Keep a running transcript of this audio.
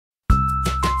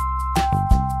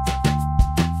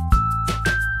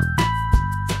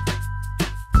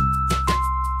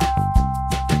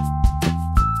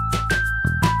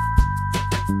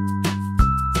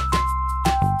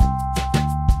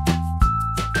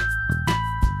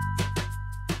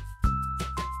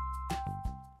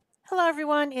Hello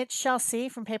everyone, it's Shel C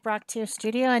from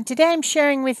PaperOcotilloStudio, and today I'm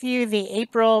sharing with you the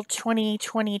April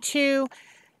 2022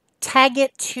 Tag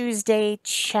It Tuesday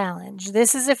Challenge.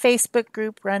 This is a Facebook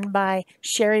group run by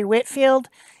Sherry Whitfield,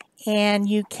 and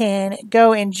you can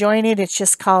go and join it. It's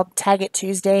just called Tag It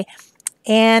Tuesday,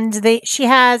 and she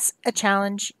has a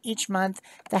challenge each month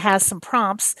that has some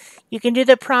prompts. You can do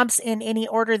the prompts in any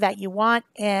order that you want,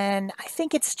 and I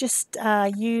think it's just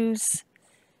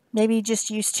maybe just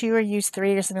use 2 or use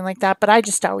 3 or something like that. But I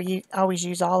just always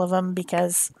use all of them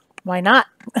because why not?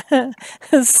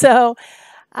 So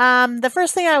the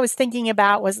first thing I was thinking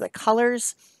about was the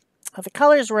colors. The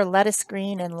colors were lettuce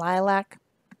green and lilac.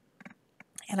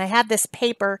 And I had this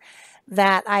paper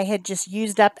that I had just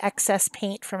used up excess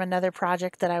paint from another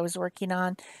project that I was working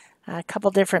on. A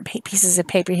couple different pieces of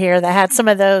paper here that had some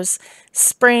of those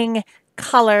spring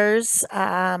colors,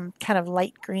 kind of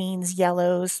light greens,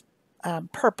 yellows,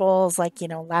 purples, like,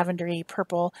 lavendery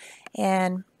purple.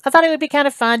 And I thought it would be kind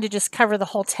of fun to just cover the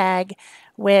whole tag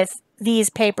with these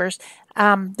papers.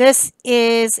 This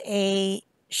is a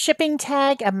shipping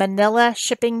tag, a manila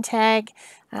shipping tag.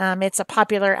 It's a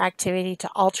popular activity to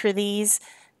alter these.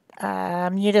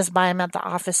 You just buy them at the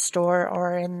office store,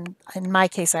 or in my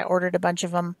case, I ordered a bunch of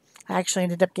them. I actually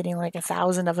ended up getting like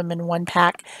 1,000 of them in one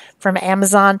pack from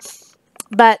Amazon.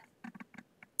 But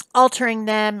altering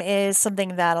them is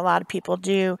something that a lot of people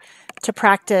do to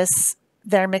practice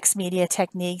their mixed media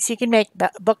techniques. You can make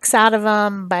books out of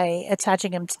them by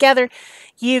attaching them together.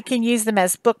 You can use them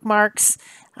as bookmarks,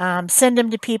 send them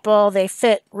to people. They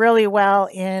fit really well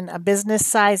in a business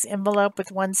size envelope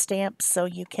with one stamp, so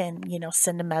you can,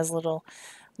 send them as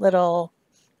little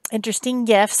interesting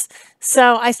gifts.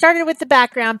 So I started with the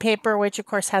background paper, which of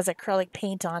course has acrylic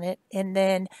paint on it, and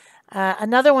then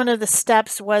another one of the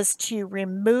steps was to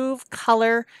remove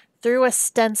color through a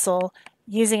stencil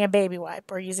using a baby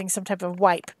wipe or using some type of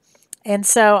wipe. And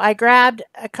so I grabbed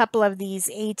a couple of these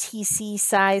ATC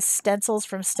size stencils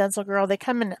from Stencil Girl. They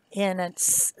come in a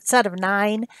set of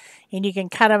 9, and you can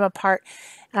cut them apart.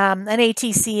 An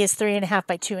ATC is 3.5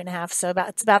 by 2.5, so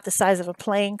it's about the size of a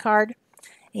playing card.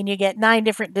 And you get 9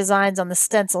 different designs on the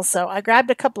stencil. So I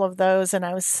grabbed a couple of those, and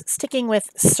I was sticking with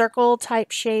circle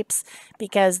type shapes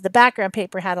because the background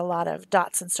paper had a lot of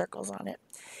dots and circles on it.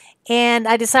 And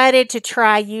I decided to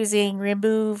try using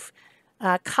remove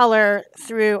color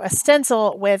through a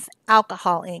stencil with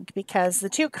alcohol ink, because the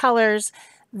 2 colors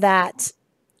that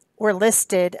were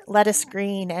listed, lettuce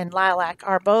green and lilac,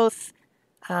 are both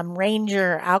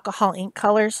Ranger alcohol ink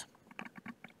colors.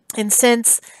 And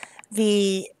since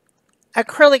the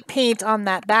acrylic paint on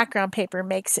that background paper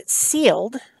makes it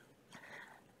sealed,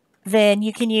 then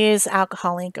you can use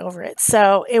alcohol ink over it.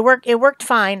 So it worked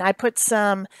fine. I put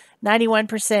some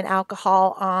 91%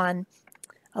 alcohol on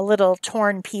a little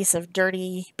torn piece of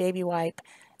dirty baby wipe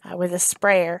with a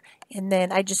sprayer, and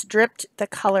then I just dripped the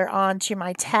color onto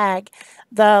my tag.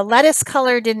 The lettuce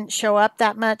color didn't show up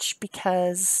that much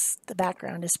because the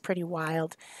background is pretty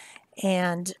wild,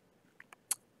 and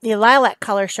the lilac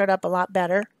color showed up a lot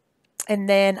better. And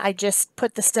then I just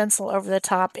put the stencil over the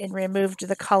top and removed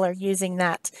the color using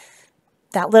that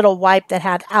little wipe that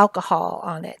had alcohol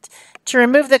on it. To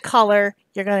remove the color,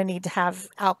 you're going to need to have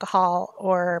alcohol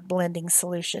or blending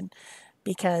solution,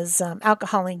 because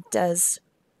alcohol ink does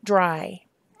dry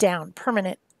down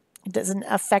permanent. It isn't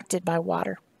affected by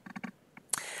water.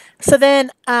 So then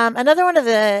another one of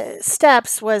the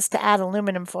steps was to add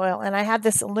aluminum foil. And I had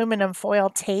this aluminum foil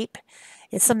tape.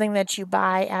 It's something that you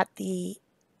buy at the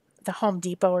Home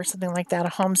Depot or something like that, a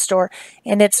home store,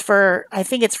 and I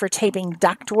think it's for taping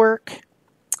ductwork.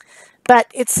 But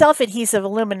it's self-adhesive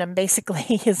aluminum,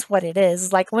 basically, is what it is.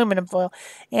 It's like aluminum foil,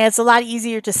 and it's a lot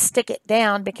easier to stick it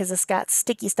down because it's got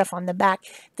sticky stuff on the back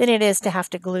than it is to have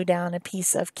to glue down a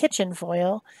piece of kitchen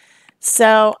foil.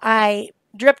 So I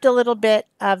dripped a little bit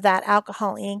of that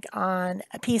alcohol ink on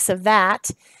a piece of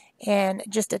that and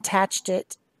just attached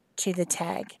it to the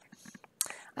tag.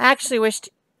 I actually wished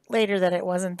later that it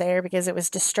wasn't there because it was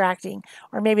distracting,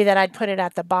 or maybe that I'd put it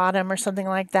at the bottom or something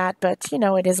like that, but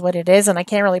it is what it is, and I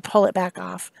can't really pull it back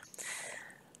off.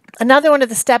 Another one of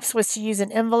the steps was to use an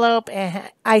envelope,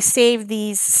 and I saved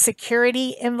these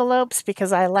security envelopes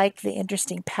because I like the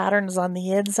interesting patterns on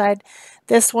the inside.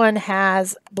 This one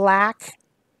has black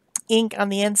ink on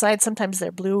the inside. Sometimes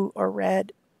they're blue or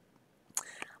red,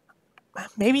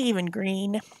 maybe even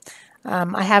green.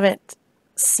 I haven't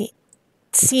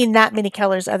seen that many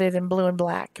colors other than blue and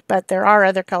black, but there are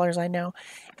other colors I know.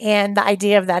 And the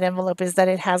idea of that envelope is that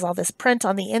it has all this print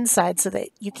on the inside so that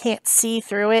you can't see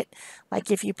through it.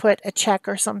 Like if you put a check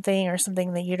or something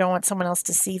that you don't want someone else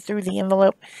to see through the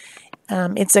envelope,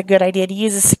 it's a good idea to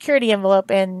use a security envelope,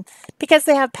 and because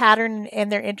they have pattern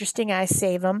and they're interesting, I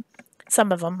save them.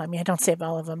 Some of them. I mean, I don't save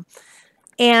all of them.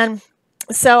 And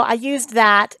so I used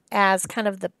that as kind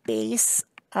of the base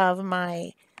of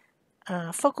my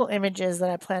focal images that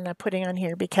I plan on putting on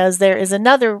here, because there is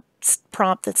another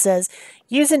prompt that says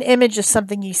use an image of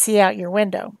something you see out your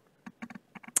window.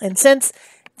 And since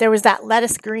there was that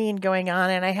lettuce green going on,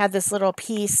 and I had this little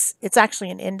piece, it's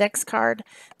actually an index card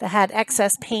that had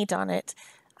excess paint on it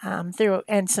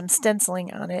and some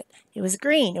stenciling on it. It was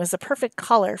green. It was the perfect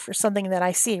color for something that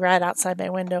I see right outside my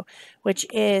window, which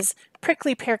is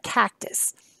prickly pear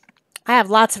cactus. I have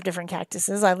lots of different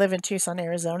cactuses. I live in Tucson,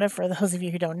 Arizona, for those of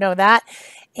you who don't know that.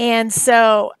 And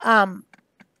so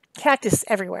cactus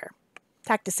everywhere.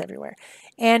 Cactus everywhere.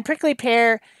 And prickly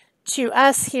pear, to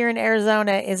us here in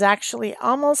Arizona, is actually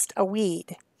almost a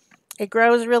weed. It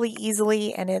grows really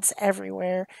easily and it's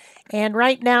everywhere. And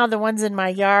right now, the ones in my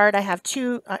yard, I have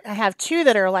two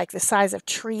that are like the size of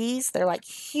trees. They're like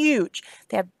huge.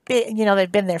 They have big,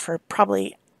 they've been there for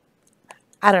probably,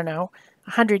 I don't know,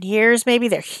 100 years maybe.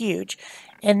 They're huge.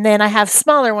 And then I have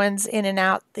smaller ones in and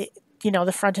out the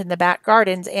front and the back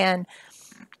gardens. And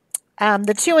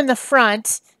the two in the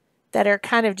front that are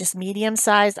kind of just medium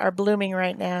sized are blooming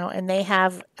right now, and they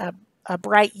have a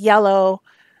bright yellow,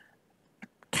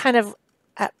 kind of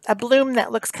a bloom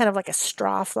that looks kind of like a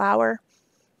straw flower.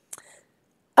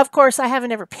 Of course, I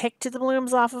haven't ever picked the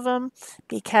blooms off of them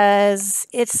because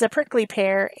it's a prickly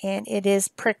pear and it is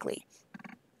prickly.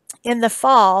 In the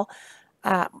fall,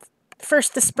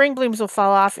 first the spring blooms will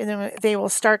fall off, and then they will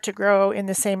start to grow in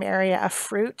the same area of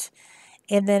fruit.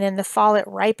 And then in the fall, it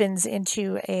ripens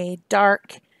into a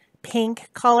dark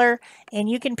pink color, and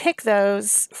you can pick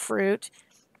those fruit.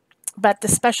 But the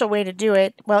special way to do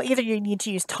it, well, either you need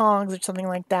to use tongs or something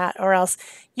like that, or else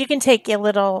you can take a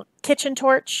little kitchen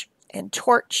torch and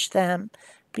torch them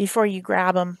before you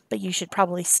grab them, but you should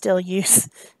probably still use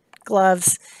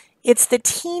gloves. It's the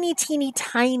teeny, teeny,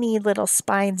 tiny little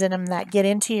spines in them that get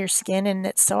into your skin, and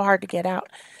it's so hard to get out.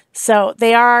 So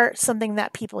they are something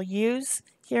that people use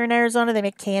here in Arizona. They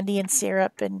make candy and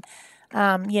syrup, and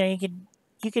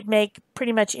you could make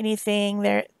pretty much anything.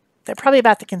 They're probably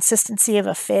about the consistency of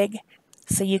a fig,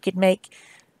 so you could make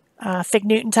fig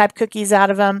Newton type cookies out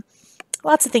of them.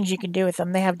 Lots of things you can do with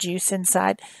them. They have juice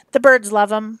inside. The birds love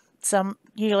them, so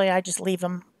usually I just leave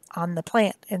them on the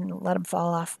plant and let them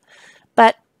fall off.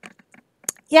 But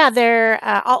yeah, they're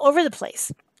all over the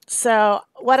place. So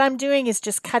what I'm doing is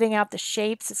just cutting out the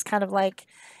shapes. It's kind of like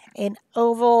an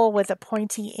oval with a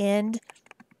pointy end,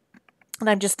 and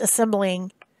I'm just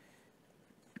assembling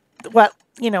what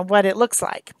it looks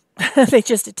like.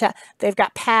 They've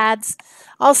got pads.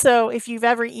 Also, if you've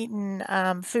ever eaten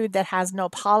food that has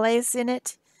nopales in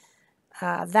it,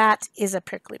 that is a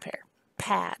prickly pear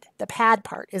pad. The pad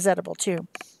part is edible too,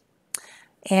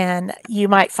 and you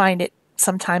might find it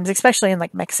sometimes, especially in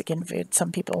like Mexican food.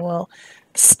 Some people will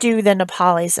stew the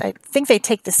nopales. I think they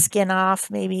take the skin off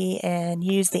maybe and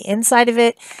use the inside of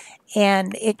it,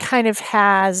 and it kind of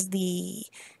has the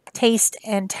taste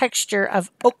and texture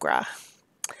of okra.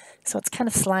 So it's kind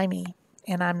of slimy,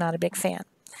 and I'm not a big fan.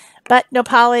 But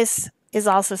nopales is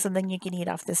also something you can eat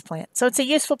off this plant. So it's a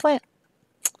useful plant,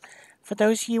 for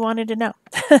those who wanted to know.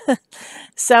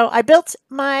 So I built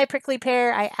my prickly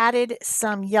pear. I added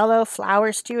some yellow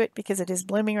flowers to it because it is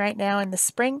blooming right now in the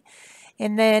spring.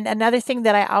 And then another thing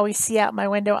that I always see out my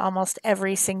window almost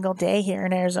every single day here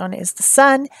in Arizona is the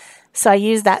sun. So I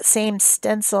use that same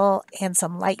stencil and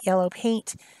some light yellow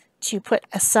paint to put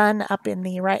a sun up in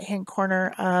the right-hand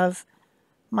corner of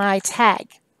my tag.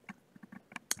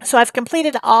 So I've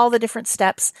completed all the different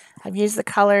steps. I've used the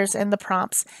colors and the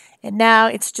prompts, and now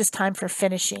it's just time for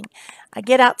finishing. I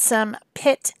get out some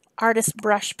Pitt Artist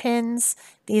Brush Pens.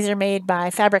 These are made by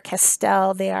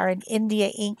Faber-Castell. They are an India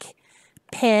ink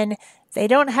pen. They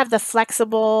don't have the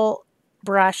flexible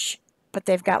brush, but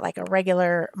they've got like a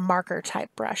regular marker type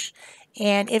brush.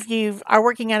 And if you are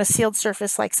working on a sealed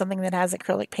surface, like something that has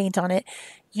acrylic paint on it,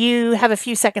 you have a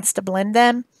few seconds to blend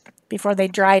them before they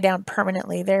dry down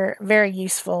permanently. They're a very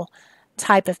useful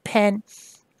type of pen.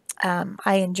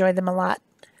 I enjoy them a lot.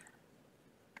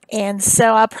 And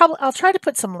so I'll try to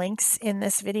put some links in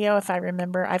this video if I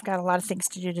remember. I've got a lot of things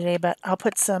to do today, but I'll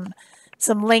put some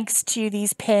links to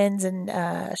these pens and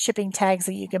shipping tags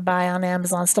that you can buy on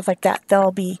Amazon, stuff like that.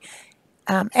 They'll be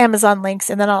Amazon links,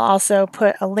 and then I'll also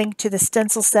put a link to the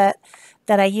stencil set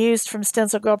that I used from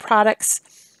Stencil Girl Products.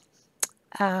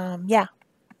 Yeah,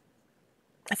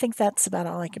 I think that's about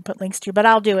all I can put links to, but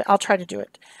I'll do it. I'll try to do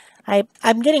it.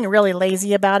 I'm getting really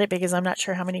lazy about it because I'm not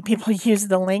sure how many people use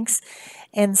the links.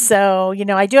 And so, you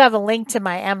know, I do have a link to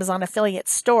my Amazon affiliate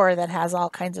store that has all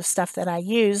kinds of stuff that I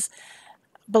use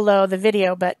below the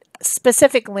video, but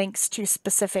specific links to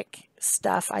specific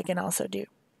stuff I can also do.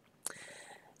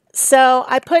 So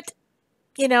I put,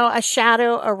 you know, a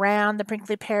shadow around the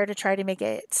prickly pear to try to make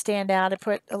it stand out. I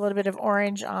put a little bit of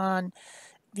orange on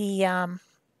the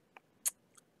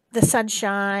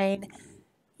sunshine,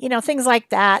 you know, things like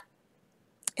that.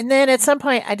 And then at some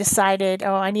point I decided,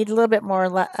 oh, I need a little bit more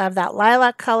of that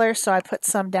lilac color, so I put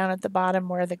some down at the bottom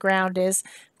where the ground is.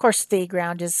 Of course, the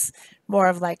ground is more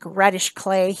of like reddish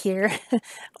clay here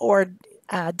or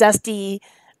dusty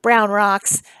brown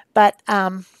rocks, but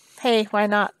hey, why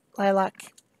not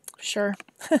lilac? Sure.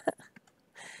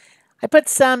 I put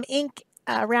some ink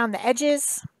around the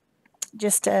edges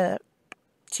just to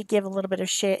give a little bit of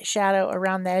shadow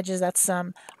around the edges. That's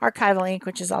some archival ink,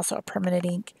 which is also a permanent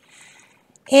ink.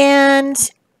 And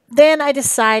then I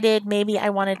decided maybe I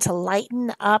wanted to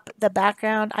lighten up the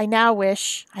background. I now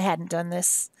wish I hadn't done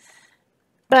this,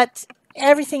 but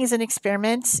everything is an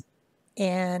experiment.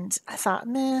 And I thought,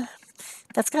 meh,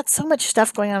 that's got so much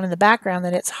stuff going on in the background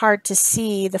that it's hard to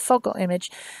see the focal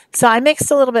image. So I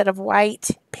mixed a little bit of white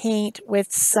paint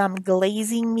with some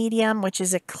glazing medium, which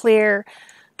is a clear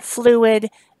fluid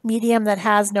medium that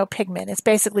has no pigment. It's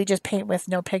basically just paint with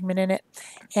no pigment in it.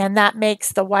 And that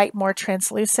makes the white more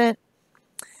translucent.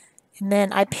 And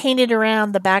then I painted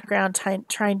around the background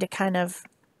trying to kind of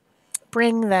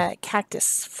bring the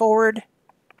cactus forward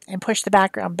and push the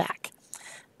background back.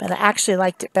 But I actually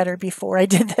liked it better before I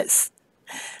did this.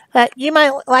 But you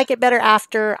might like it better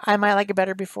after. I might like it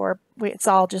better before. It's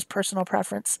all just personal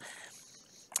preference.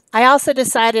 I also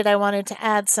decided I wanted to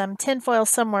add some tinfoil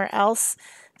somewhere else.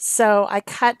 So I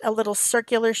cut a little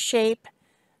circular shape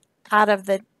out of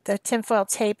the tinfoil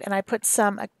tape, and I put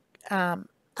some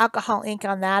alcohol ink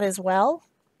on that as well.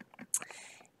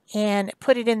 And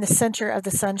put it in the center of the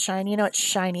sunshine. You know, it's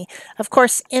shiny. Of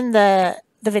course, in the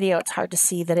video, it's hard to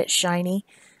see that it's shiny.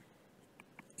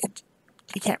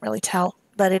 You can't really tell,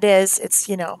 but it is. It's,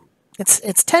 you know,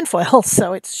 it's tinfoil,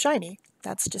 so it's shiny.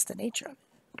 That's just the nature of it.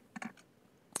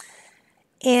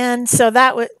 And so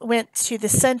that went to the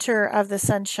center of the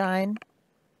sunshine.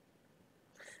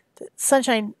 The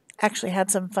sunshine actually had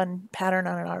some fun pattern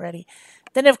on it already.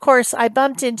 Then, of course, I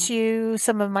bumped into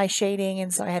some of my shading,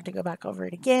 and so I had to go back over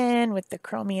it again with the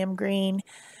chromium green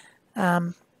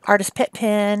artist pit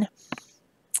pen.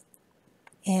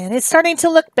 And it's starting to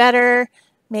look better.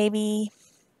 Maybe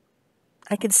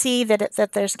I can see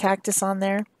that there's cactus on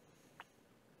there.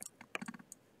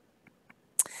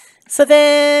 So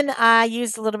then I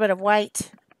used a little bit of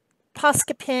white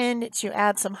Posca pen to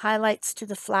add some highlights to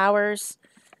the flowers,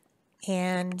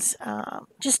 and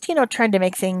just, you know, trying to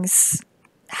make things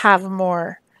have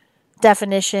more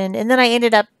definition. And then I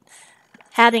ended up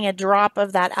adding a drop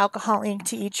of that alcohol ink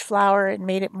to each flower and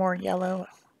made it more yellow.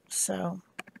 So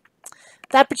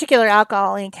that particular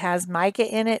alcohol ink has mica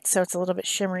in it, so it's a little bit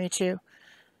shimmery too.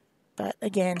 But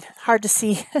again, hard to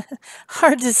see,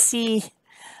 hard to see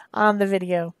on the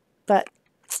video. But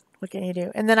what can you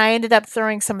do? And then I ended up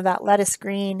throwing some of that lettuce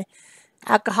green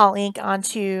alcohol ink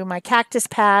onto my cactus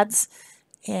pads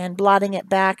and blotting it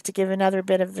back to give another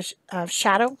bit of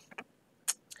shadow.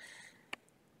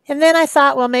 And then I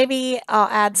thought, well, maybe I'll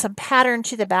add some pattern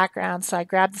to the background. So I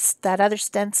grabbed that other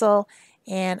stencil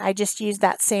and I just used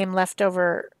that same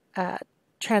leftover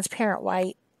transparent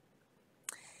white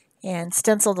and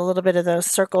stenciled a little bit of those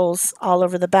circles all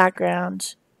over the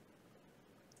background,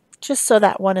 just so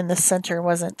that one in the center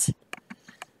wasn't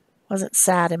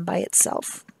sad and by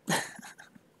itself.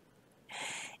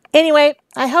 Anyway,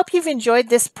 I hope you've enjoyed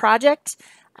this project.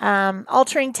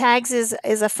 Altering tags is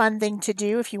a fun thing to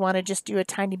do if you want to just do a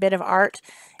tiny bit of art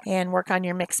and work on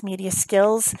your mixed media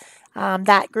skills.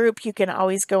 That group you can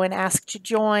always go and ask to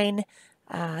join.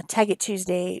 Tag It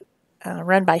Tuesday,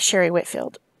 run by Sherry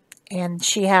Whitfield. And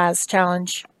she has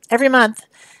challenge every month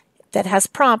that has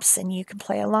prompts and you can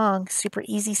play along. Super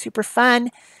easy, super fun.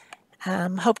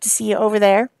 Hope to see you over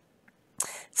there.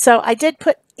 So I did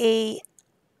put a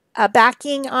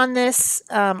backing on this.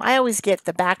 I always get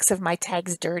the backs of my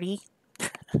tags dirty.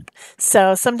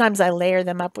 So sometimes I layer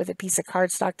them up with a piece of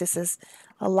cardstock. This is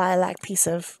a lilac piece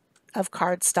of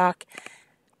cardstock.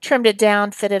 Trimmed it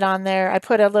down, fit it on there. I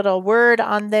put a little word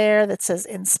on there that says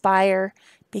inspire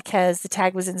because the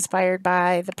tag was inspired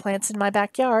by the plants in my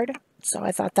backyard. So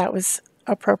I thought that was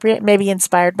appropriate, maybe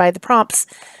inspired by the prompts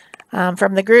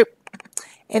from the group.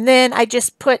 And then I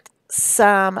just put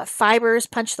some fibers,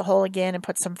 punched the hole again and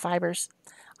put some fibers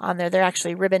on there. They're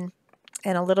actually ribbon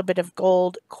and a little bit of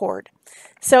gold cord.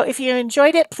 So if you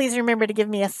enjoyed it, please remember to give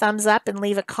me a thumbs up and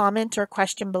leave a comment or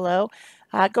question below.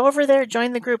 Go over there,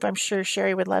 join the group. I'm sure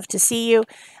Sherry would love to see you.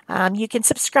 You can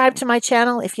subscribe to my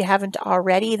channel if you haven't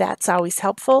already. That's always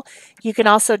helpful. You can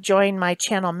also join my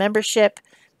channel membership.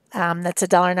 That's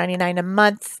 $1.99 a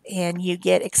month, and you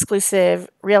get exclusive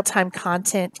real-time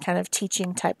content, kind of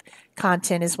teaching type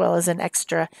content, as well as an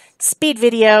extra speed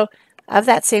video of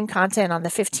that same content on the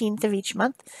 15th of each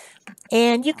month.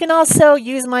 And you can also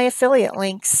use my affiliate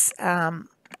links that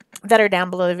are down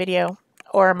below the video,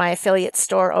 or my affiliate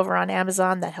store over on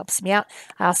Amazon. That helps me out.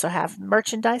 I also have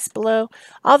merchandise below.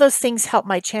 All those things help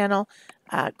my channel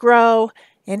grow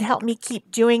and help me keep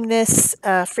doing this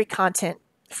free content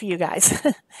for you guys.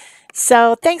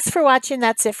 So thanks for watching.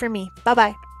 That's it for me.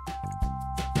 Bye-bye.